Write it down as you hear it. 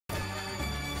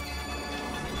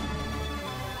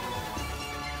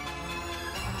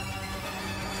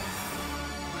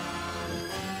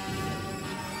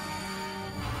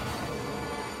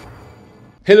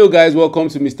Hello guys, welcome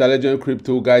to Mr. Legend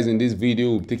Crypto. Guys, in this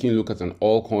video we're taking a look at an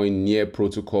altcoin Near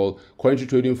Protocol currently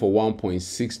trading for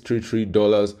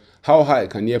 $1.633. How high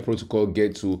can Near Protocol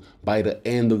get to by the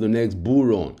end of the next bull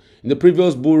run? In the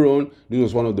previous bull run, this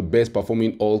was one of the best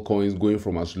performing altcoins, going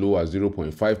from as low as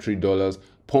 $0.53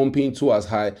 pumping to as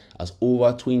high as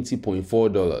over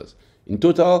 $20.4. In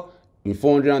total, in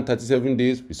 437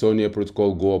 days, we saw Near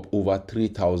Protocol go up over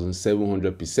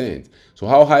 3,700%. So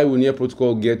how high will Near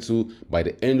Protocol get to by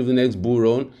the end of the next bull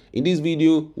run? In this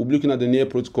video, we'll be looking at the Near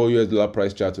Protocol US dollar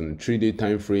price chart on a 3-day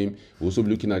time frame. We'll also be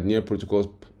looking at Near Protocol's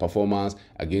performance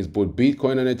against both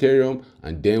Bitcoin and Ethereum,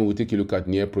 and then we'll take a look at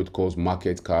Near Protocol's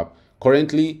market cap.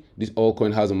 Currently, this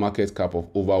altcoin has a market cap of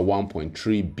over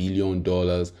 $1.3 billion.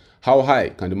 How high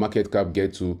can the market cap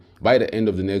get to by the end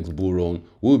of the next bull run?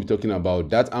 We'll be talking about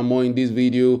that and more in this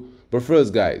video. But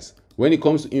first, guys, when it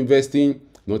comes to investing,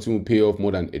 nothing will pay off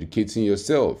more than educating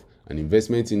yourself. And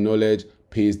investment in knowledge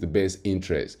pays the best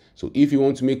interest. So if you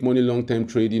want to make money long-term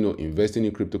trading or investing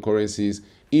in cryptocurrencies,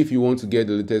 if you want to get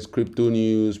the latest crypto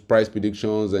news, price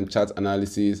predictions, and chart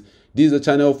analysis, this is the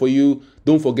channel for you.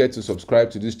 Don't forget to subscribe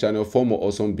to this channel for more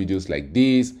awesome videos like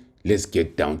this. Let's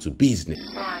get down to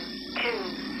business. 1, 2,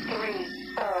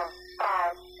 3, 4,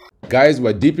 5. Guys,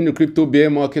 we're deep in the crypto bear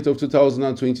market of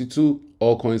 2022.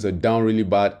 Altcoins are down really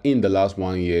bad in the last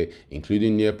 1 year,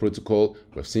 including Near Protocol.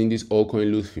 We've seen this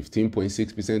altcoin lose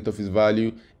 15.6% of its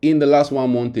value in the last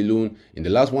 1 month alone. In the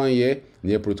last 1 year,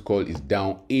 Near Protocol is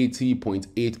down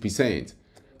 80.8%.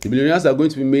 The billionaires that are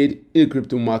going to be made in the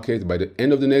crypto market by the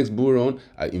end of the next bull run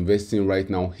are investing right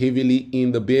now heavily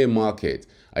in the bear market.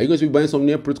 Are you going to be buying some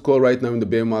Near Protocol right now in the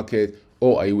bear market,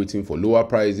 or are you waiting for lower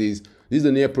prices? This is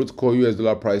the Near Protocol US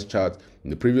dollar price chart. In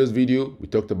the previous video, we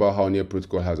talked about how Near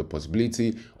Protocol has a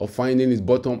possibility of finding its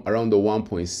bottom around the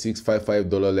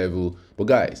 $1.655 level. But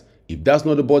guys, if that's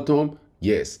not the bottom,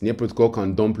 yes, Near Protocol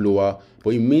can dump lower,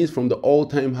 but it means from the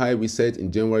all-time high we set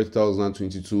in January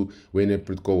 2022, when Near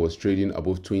Protocol was trading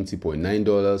above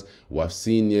 $20.9, we have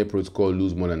seen Near Protocol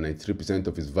lose more than 93%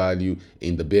 of its value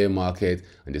in the bear market,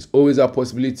 and there's always a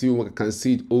possibility we can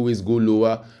see it always go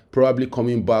lower, probably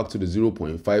coming back to the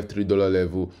 $0.53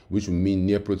 level, which will mean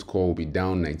Near Protocol will be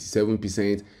down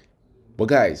 97%. But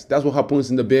guys, that's what happens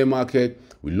in the bear market.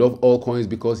 We love altcoins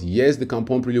because yes, they can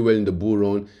pump really well in the bull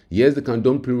run. Yes, they can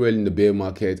dump pretty well in the bear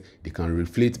market. They can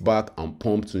reflate back and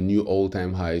pump to new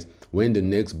all-time highs when the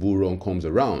next bull run comes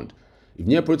around. If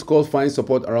Near Protocol finds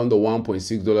support around the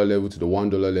 $1.6 level to the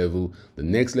 $1 level, the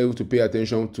next level to pay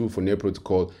attention to for Near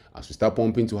Protocol as we start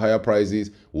pumping to higher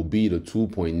prices will be the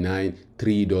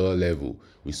 $2.93 level.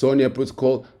 We saw Near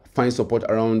Protocol find support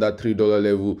around that $3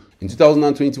 level in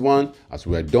 2021 as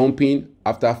we were dumping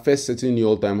after first setting new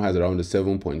all-time highs around the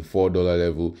 $7.4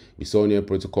 level. We saw Near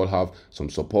Protocol have some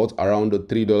support around the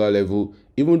 $3 level,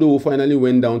 even though we finally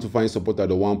went down to find support at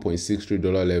the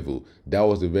 $1.63 level. That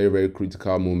was a very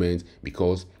critical moment,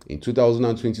 because in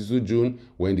 2022 June,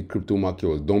 when the crypto market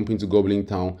was dumping to Goblin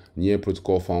Town, Near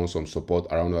Protocol found some support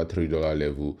around that $3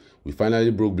 level. We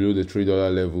finally broke below the $3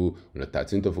 level on the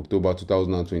 13th of October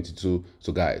 2022.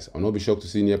 So guys, I'll not be shocked to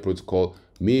see Near Protocol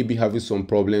maybe having some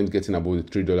problems getting above the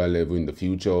 $3 level in the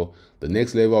future. The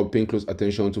next level I'll be paying close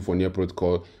attention to for Near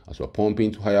Protocol as we're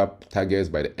pumping to higher targets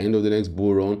by the end of the next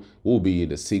bull run will be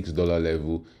the $6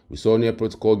 level. We saw Near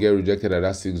Protocol get rejected at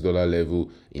that $6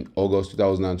 level in August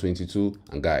 2022.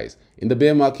 And guys, in the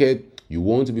bear market, you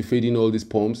want to be fading all these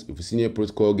pumps. If you see Near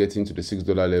Protocol getting to the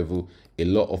 $6 level, a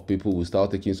lot of people will start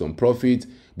taking some profit.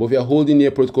 But if you're holding Near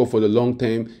Protocol for the long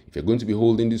term, if you're going to be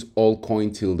holding this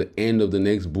altcoin till the end of the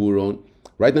next bull run,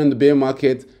 right now in the bear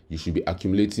market, you should be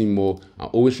accumulating more. And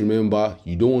always remember,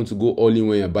 you don't want to go all in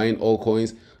when you're buying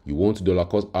altcoins. You want to dollar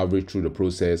cost average through the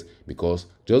process, because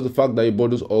just the fact that you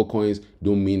bought those altcoins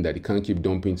don't mean that they can't keep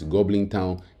dumping to Goblin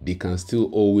Town. They can still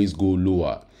always go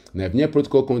lower. Now, if Near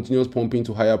Protocol continues pumping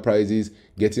to higher prices,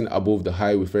 getting above the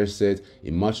high we first set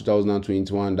in March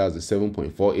 2021, that's the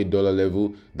 $7.48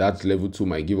 level. That level 2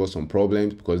 might give us some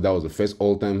problems, because that was the first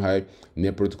all-time high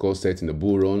Near Protocol set in the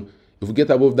bull run. If we get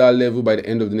above that level by the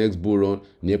end of the next bull run,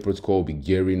 Near Protocol will be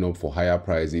gearing up for higher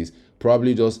prices,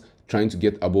 probably just trying to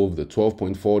get above the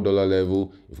 $12.4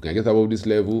 level. If we can get above this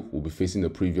level, we'll be facing the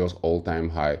previous all-time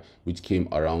high, which came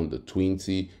around the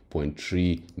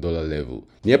 $20.3 level.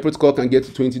 Near Protocol can get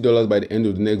to $20 by the end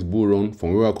of the next bull run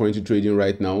from where we're currently trading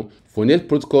right now. For Near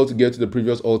Protocol to get to the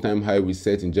previous all-time high we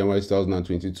set in January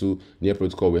 2022, Near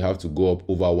Protocol will have to go up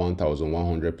over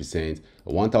 1,100%. A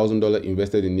 $1,000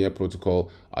 invested in Near Protocol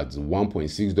at the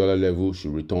 $1.6 level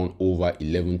should return over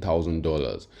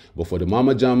 $11,000. But for the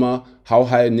Mama Jamma, how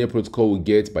high Near Protocol will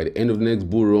get by the end of the next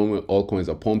bull run when altcoins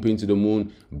are pumping to the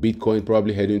moon, Bitcoin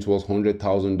probably heading towards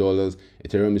 $100,000,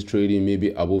 Ethereum is trading maybe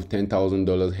above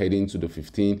 $10,000, heading to the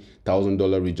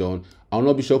 $15,000 region. I'll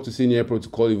not be shocked to see Near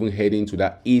Protocol even heading to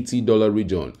that $80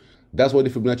 region. That's what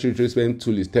the Fibonacci retracement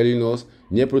tool is telling us.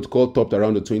 Near Protocol topped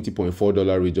around the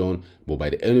 $20.4 region, but by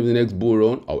the end of the next bull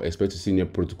run, I'll expect to see Near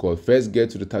Protocol first get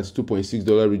to the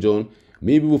 $32.6 region.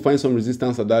 Maybe we'll find some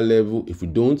resistance at that level. If we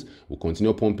don't, we'll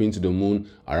continue pumping to the moon.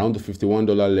 Around the $51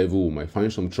 level, we might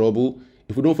find some trouble.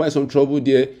 If we don't find some trouble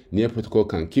there, Near Protocol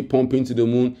can keep pumping to the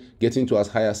moon, getting to as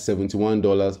high as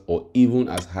 $71 or even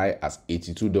as high as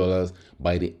 $82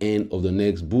 by the end of the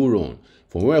next bull run.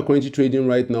 From where we're currently trading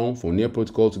right now, for Near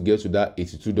Protocol to get to that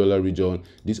 $82 region,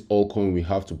 this altcoin will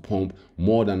have to pump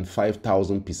more than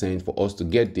 5,000% for us to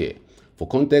get there. For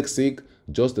context sake,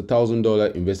 just the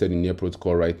 $1,000 invested in Near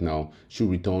Protocol right now should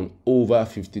return over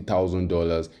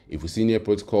 $50,000 if we see Near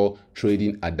Protocol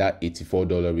trading at that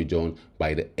 $84 region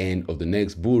by the end of the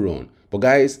next bull run. But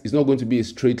guys, it's not going to be a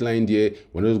straight line there.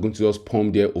 We're not going to just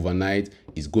pump there overnight.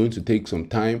 It's going to take some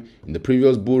time. In the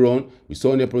previous bull run, we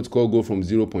saw Near Protocol go from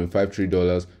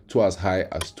 $0.53 to as high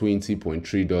as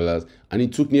 $20.3, and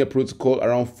it took Near Protocol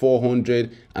around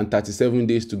 437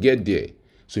 days to get there.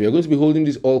 So you're going to be holding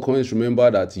these altcoins. Remember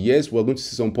that yes, we're going to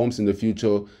see some pumps in the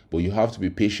future, but you have to be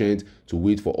patient to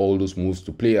wait for all those moves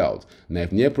to play out. Now,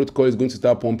 if Near Protocol is going to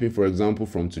start pumping, for example,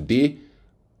 from today,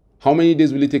 how many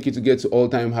days will it take you to get to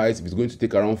all-time highs? If it's going to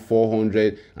take around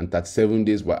 437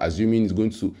 days, we're assuming it's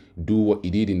going to do what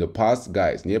it did in the past,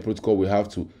 guys, Near Protocol will have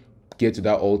to get to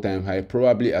that all-time high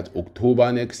probably at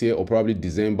October next year or probably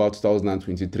December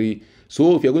 2023.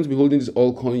 So if you're going to be holding this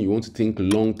altcoin, you want to think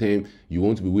long term, you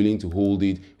want to be willing to hold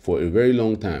it for a very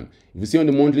long time. If you see on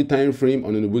the monthly time frame,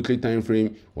 on the weekly time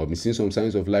frame, we've been seeing some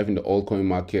signs of life in the altcoin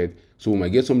market. So we might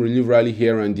get some relief rally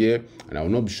here and there, and I will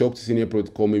not be shocked to see Near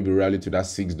Protocol maybe rally to that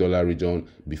 $6 region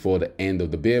before the end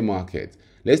of the bear market.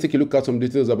 Let's take a look at some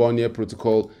details about Near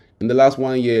Protocol. In the last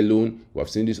 1 year alone, we have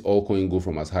seen this altcoin go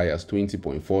from as high as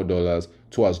 $20.4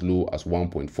 to as low as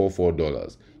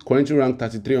 $1.44. Currently ranked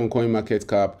 33 on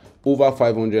CoinMarketCap, over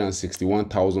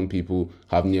 561,000 people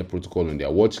have Near Protocol on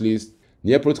their watch list.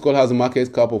 Near Protocol has a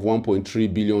market cap of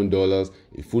 $1.3 billion,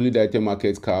 a fully diluted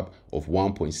market cap of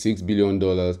 $1.6 billion,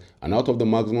 and out of the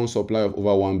maximum supply of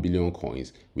over 1 billion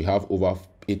coins, we have over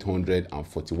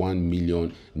 841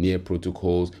 million Near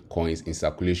Protocols coins in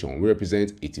circulation. We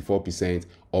represent 84%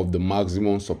 of the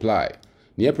maximum supply.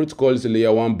 Near Protocol is a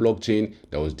layer 1 blockchain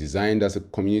that was designed as a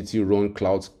community-run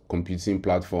cloud computing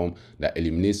platform that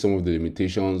eliminates some of the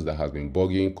limitations that has been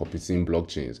bugging competing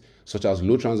blockchains, such as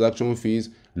low transaction fees,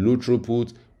 low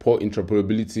throughput, poor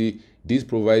interoperability. This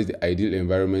provides the ideal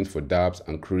environment for DApps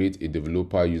and creates a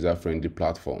developer user-friendly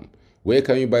platform. Where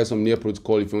can you buy some Near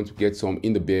Protocol if you want to get some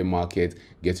in the bear market,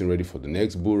 getting ready for the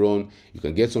next bull run? You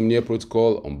can get some Near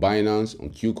Protocol on Binance, on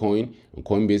Qcoin, on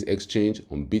Coinbase Exchange,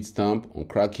 on Bitstamp, on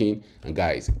Kraken, and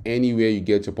guys, anywhere you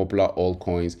get your popular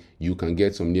altcoins, you can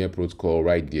get some Near Protocol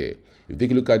right there. If you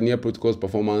take a look at Near Protocol's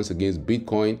performance against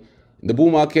Bitcoin, in the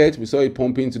bull market, we saw it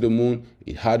pumping to the moon.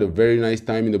 It had a very nice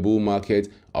time in the bull market,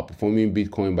 outperforming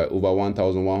Bitcoin by over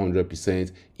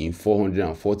 1,100% in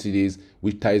 440 days,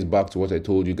 which ties back to what I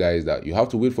told you guys, that you have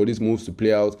to wait for these moves to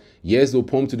play out. Yes, they'll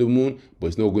pump to the moon, but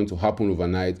it's not going to happen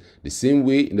overnight. The same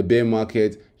way in the bear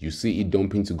market, you see it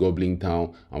dumping to Goblin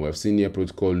Town, and we've seen Near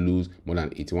Protocol lose more than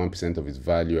 81% of its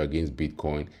value against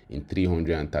Bitcoin in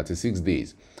 336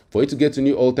 days. For it to get to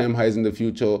new all-time highs in the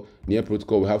future, Near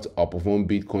Protocol will have to outperform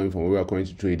Bitcoin from where we are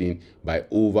currently trading by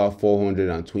over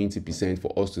 420%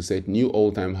 for us to set new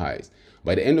all-time highs.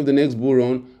 By the end of the next bull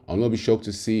run, I'll not be shocked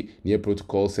to see Near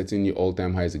Protocol setting new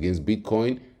all-time highs against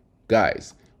Bitcoin.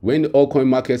 Guys, when the altcoin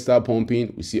market start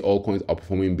pumping, we see altcoins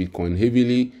outperforming Bitcoin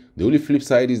heavily. The only flip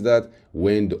side is that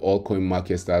when the altcoin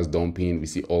market starts dumping, we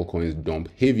see altcoins dump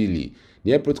heavily.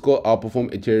 Near Protocol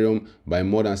outperformed Ethereum by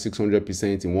more than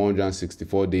 600% in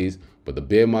 164 days, but the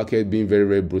bear market being very,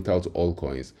 very brutal to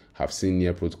altcoins have seen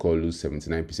Near Protocol lose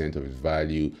 79% of its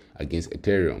value against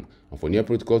Ethereum. And for Near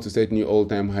Protocol to set new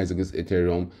all-time highs against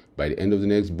Ethereum, by the end of the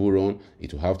next bull run,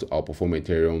 it will have to outperform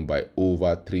Ethereum by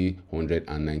over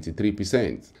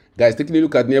 393%. Guys, taking a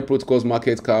look at Near Protocol's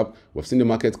market cap, we've seen the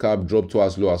market cap drop to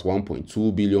as low as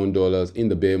 $1.2 billion in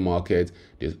the bear market.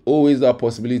 There's always that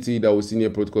possibility that we'll see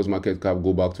Near Protocol's market cap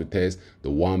go back to test the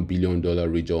 $1 billion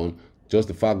region. Just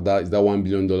the fact that it's that $1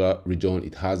 billion region,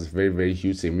 it has very, very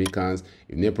huge significance.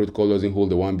 If Near Protocol doesn't hold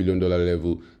the $1 billion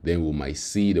level, then we might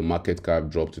see the market cap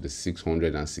drop to the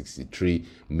 $663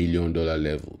 million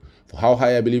level. For how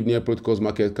high I believe Near Protocol's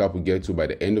market cap will get to by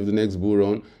the end of the next bull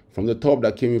run, from the top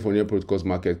that came in for Near Protocol's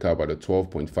market cap at the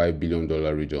 $12.5 billion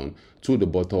region to the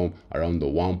bottom around the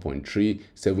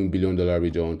 $1.37 billion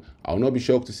region. I will not be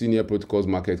shocked to see Near Protocol's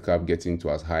market cap getting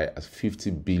to as high as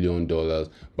 $50 billion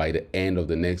by the end of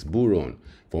the next bull run.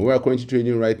 From where we're currently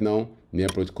trading right now, Near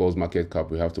Protocol's market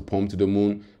cap will have to pump to the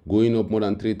moon, going up more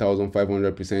than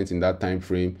 3,500% in that time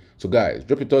frame. So guys,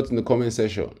 drop your thoughts in the comment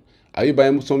section. Are you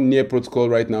buying some Near Protocol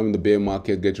right now in the bear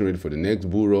market, getting ready for the next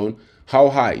bull run? How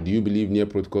high do you believe Near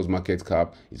Protocol's market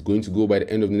cap is going to go by the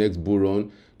end of the next bull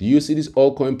run? Do you see this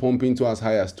altcoin pumping to as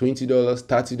high as $20,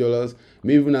 $30,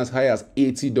 maybe even as high as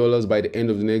 $80 by the end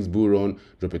of the next bull run?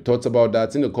 Drop your thoughts about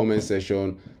that in the comment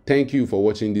section. Thank you for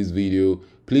watching this video.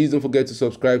 Please don't forget to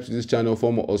subscribe to this channel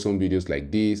for more awesome videos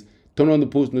like this. Turn on the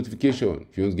post notification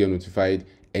if you want to get notified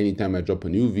anytime I drop a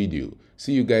new video.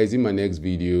 See you guys in my next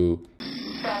video.